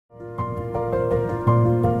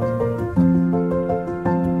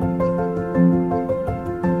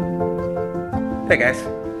Hey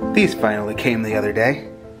guys. These finally came the other day.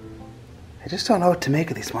 I just don't know what to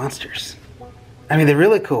make of these monsters. I mean, they're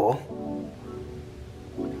really cool,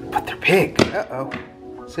 but they're big. Uh-oh.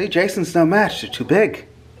 See, Jason's no match. They're too big.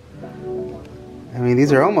 I mean,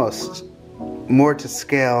 these are almost more to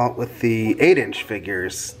scale with the 8-inch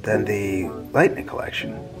figures than the Lightning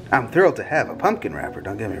collection. I'm thrilled to have a pumpkin wrapper,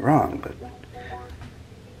 don't get me wrong, but...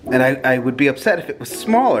 And I would be upset if it was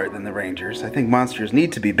smaller than the Rangers. I think monsters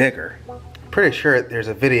need to be bigger. Pretty sure there's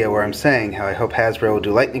a video where I'm saying how I hope Hasbro will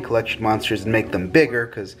do Lightning Collection monsters and make them bigger,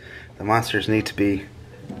 because the monsters need to be,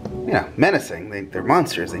 you know, menacing. They're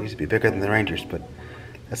monsters, they need to be bigger than the Rangers, but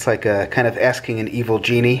that's like kind of asking an evil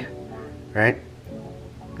genie, right?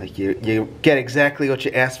 Like you get exactly what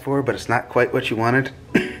you asked for, but it's not quite what you wanted.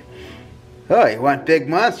 Oh, you want big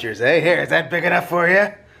monsters, eh? Here, is that big enough for you?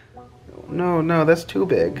 No, that's too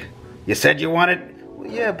big. You said you wanted...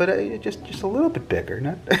 Well, yeah, but just a little bit bigger,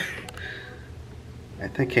 not... I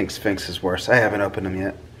think King Sphinx is worse. I haven't opened them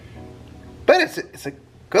yet. But it's a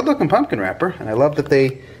good-looking pumpkin wrapper, and I love that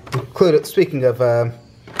they included... Speaking of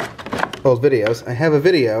old videos, I have a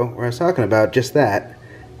video where I was talking about just that,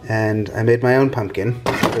 and I made my own pumpkin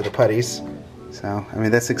for the putties. So, I mean,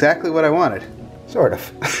 that's exactly what I wanted. Sort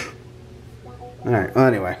of. Alright, well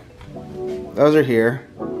anyway. Those are here.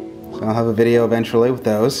 So I'll have a video eventually with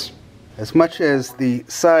those. As much as the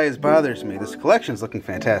size bothers me, this collection's looking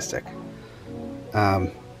fantastic.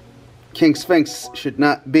 King Sphinx should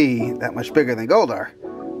not be that much bigger than Goldar.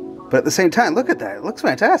 But at the same time, look at that. It looks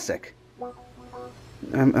fantastic.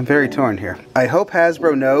 I'm very torn here. I hope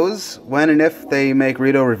Hasbro knows when and if they make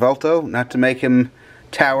Rito Revolto, not to make him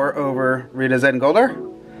tower over Rita Z and Goldar.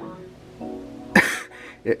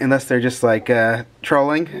 Unless they're just like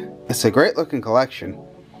trolling. It's a great looking collection.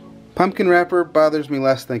 Pumpkin wrapper bothers me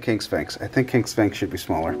less than King Sphinx. I think King Sphinx should be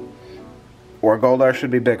smaller. Or Goldar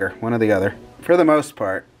should be bigger. One or the other. For the most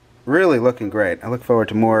part, really looking great. I look forward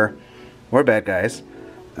to more bad guys.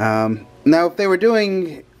 Now, if they were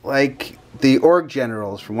doing like the Org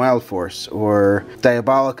Generals from Wild Force or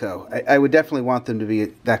Diabolico, I would definitely want them to be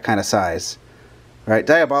that kind of size. Right?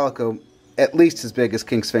 Diabolico at least as big as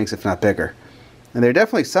King Sphinx, if not bigger. And there are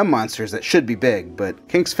definitely some monsters that should be big, but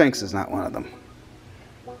King Sphinx is not one of them.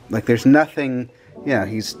 Like, there's nothing... Yeah,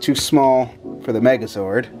 he's too small for the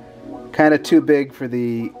Megazord. Kind of too big for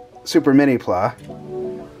the Super Mini Pla.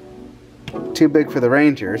 Too big for the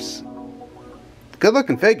Rangers. Good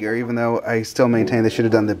looking figure, even though I still maintain they should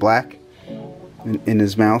have done the black in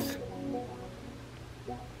his mouth.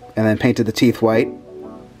 And then painted the teeth white.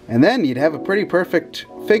 And then you'd have a pretty perfect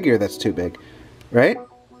figure that's too big. Right?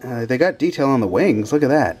 They got detail on the wings. Look at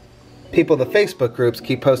that. People in the Facebook groups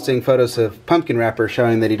keep posting photos of Pumpkin Wrapper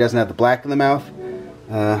showing that he doesn't have the black in the mouth,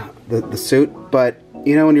 the suit. But,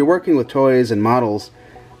 you know, when you're working with toys and models,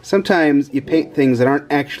 sometimes you paint things that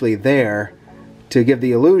aren't actually there to give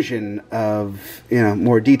the illusion of, you know,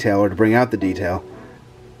 more detail or to bring out the detail.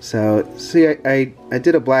 So, see, I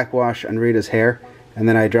did a black wash on Rita's hair, and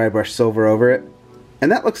then I dry brushed silver over it,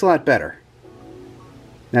 and that looks a lot better.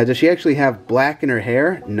 Now, does she actually have black in her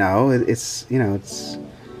hair? No, it's, you know, it's...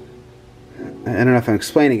 I don't know if I'm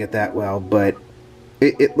explaining it that well, but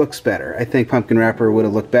it looks better. I think Pumpkin Wrapper would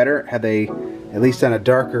have looked better had they at least done a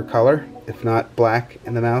darker color, if not black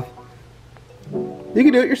in the mouth. You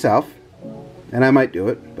can do it yourself, and I might do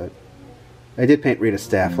it, but I did paint Rita's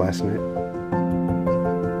staff last night.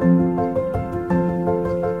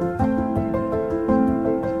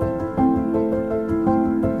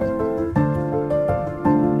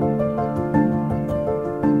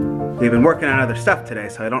 We've been working on other stuff today,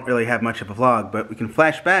 so I don't really have much of a vlog, but we can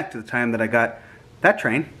flash back to the time that I got that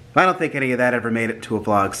train. I don't think any of that ever made it to a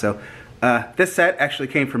vlog, so this set actually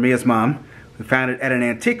came from Mia's mom. We found it at an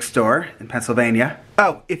antique store in Pennsylvania.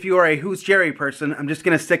 Oh, if you are a Who's Jerry person, I'm just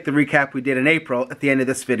going to stick the recap we did in April at the end of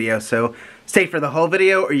this video, so stay for the whole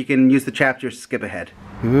video, or you can use the chapters to skip ahead.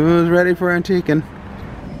 Who's ready for antiquing?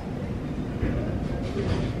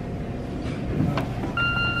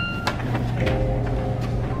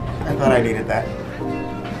 I thought I needed that.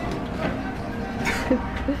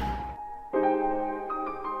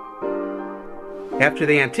 After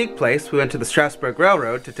the antique place, we went to the Strasburg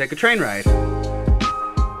Railroad to take a train ride.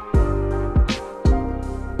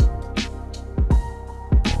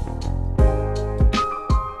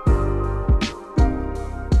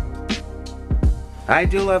 I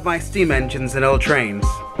do love my steam engines and old trains.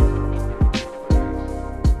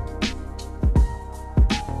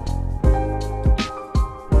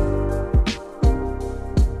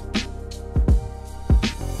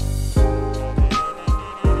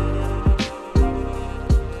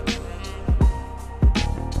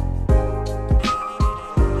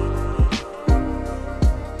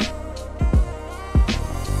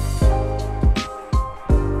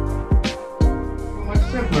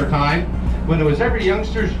 time when it was every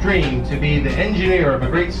youngster's dream to be the engineer of a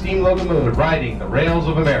great steam locomotive riding the rails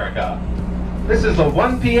of America. This is the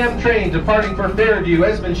 1 p.m. train departing for Fairview,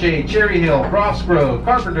 Esmondshade, Cherry Hill, Crofts Grove,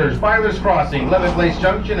 Carpenters, Byler's Crossing, Levitt Place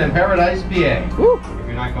Junction, and Paradise, PA. Woo. If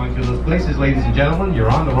you're not going through those places, ladies and gentlemen, you're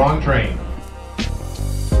on the wrong train.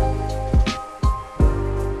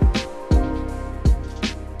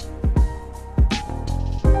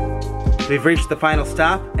 We've reached the final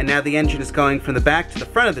stop, and now the engine is going from the back to the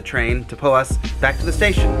front of the train to pull us back to the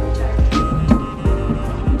station.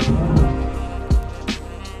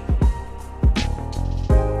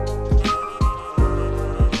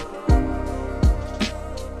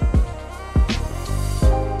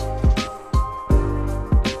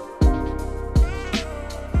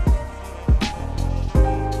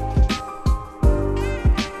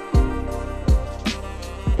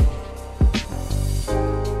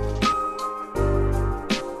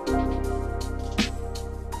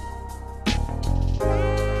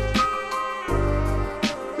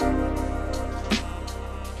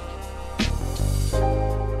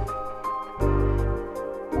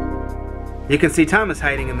 You can see Thomas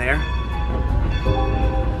hiding in there.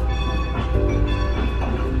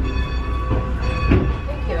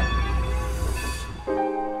 Thank you.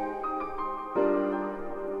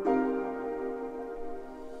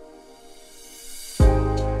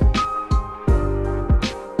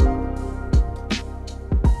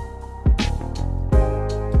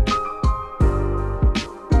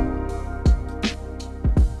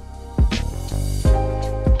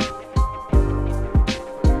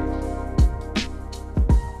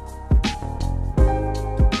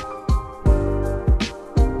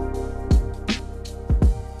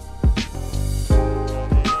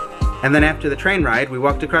 And then after the train ride, we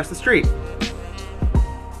walked across the street.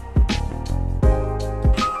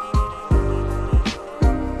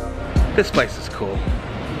 This place is cool.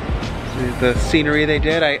 See the scenery they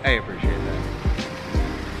did? I appreciate that.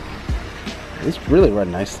 It's really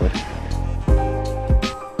run nicely.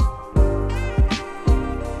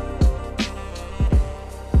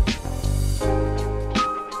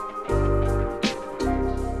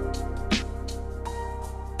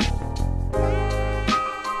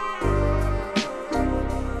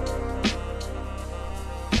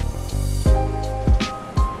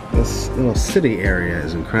 This little city area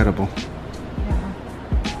is incredible.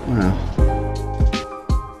 Wow.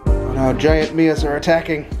 Oh no, giant Mias are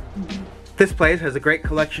attacking. This place has a great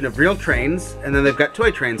collection of real trains, and then they've got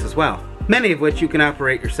toy trains as well, many of which you can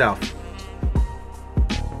operate yourself.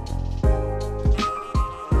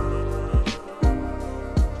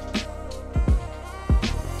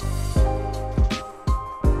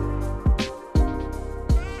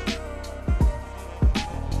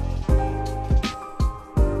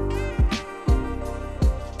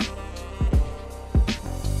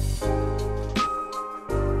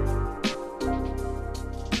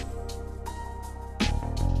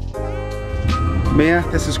 Mia,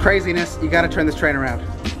 this is craziness. You gotta turn this train around.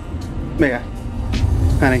 Mia,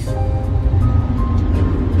 honey.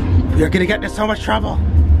 You're gonna get into so much trouble.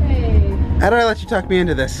 Hey. How did I let you talk me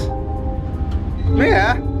into this?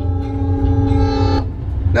 Mia!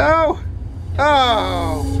 No!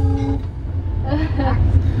 Oh!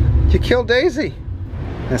 You killed Daisy.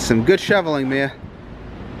 That's some good shoveling, Mia.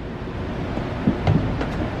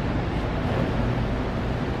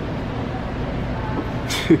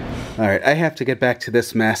 Alright, I have to get back to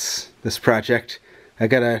this mess, this project. I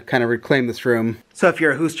gotta kind of reclaim this room. So if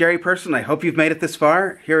you're a Who's Jerry person, I hope you've made it this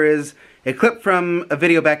far. Here is a clip from a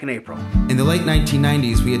video back in April. In the late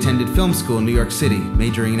 1990s, we attended film school in New York City,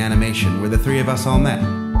 majoring in animation, where the three of us all met,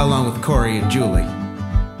 along with Corey and Julie.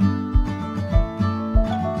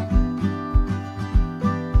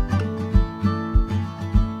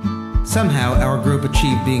 Somehow, our group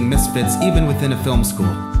achieved being misfits even within a film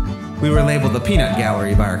school. We were labeled the Peanut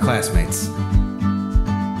Gallery by our classmates.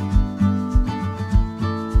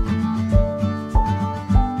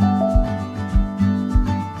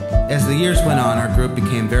 As the years went on, our group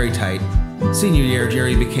became very tight. Senior year,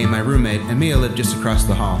 Jerry became my roommate, and Mia lived just across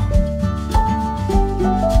the hall.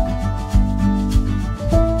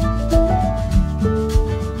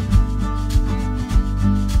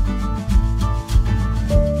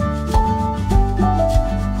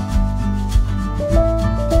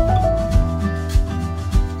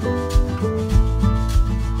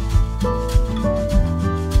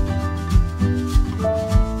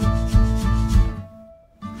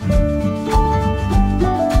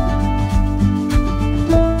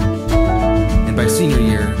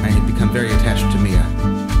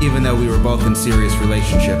 Even though we were both in serious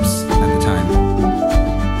relationships at the time.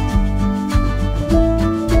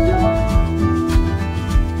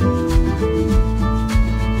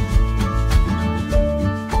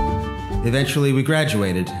 Eventually, we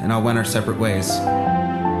graduated and all went our separate ways.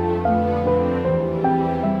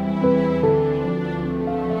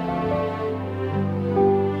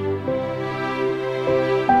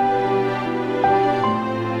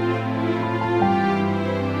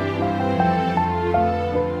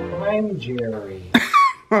 I'm Jerry.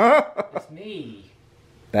 It's me.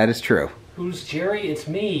 That is true. Who's Jerry? It's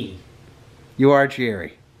me. You are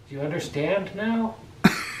Jerry. Do you understand now?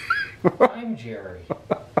 I'm Jerry.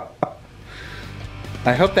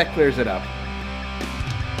 I hope that clears it up.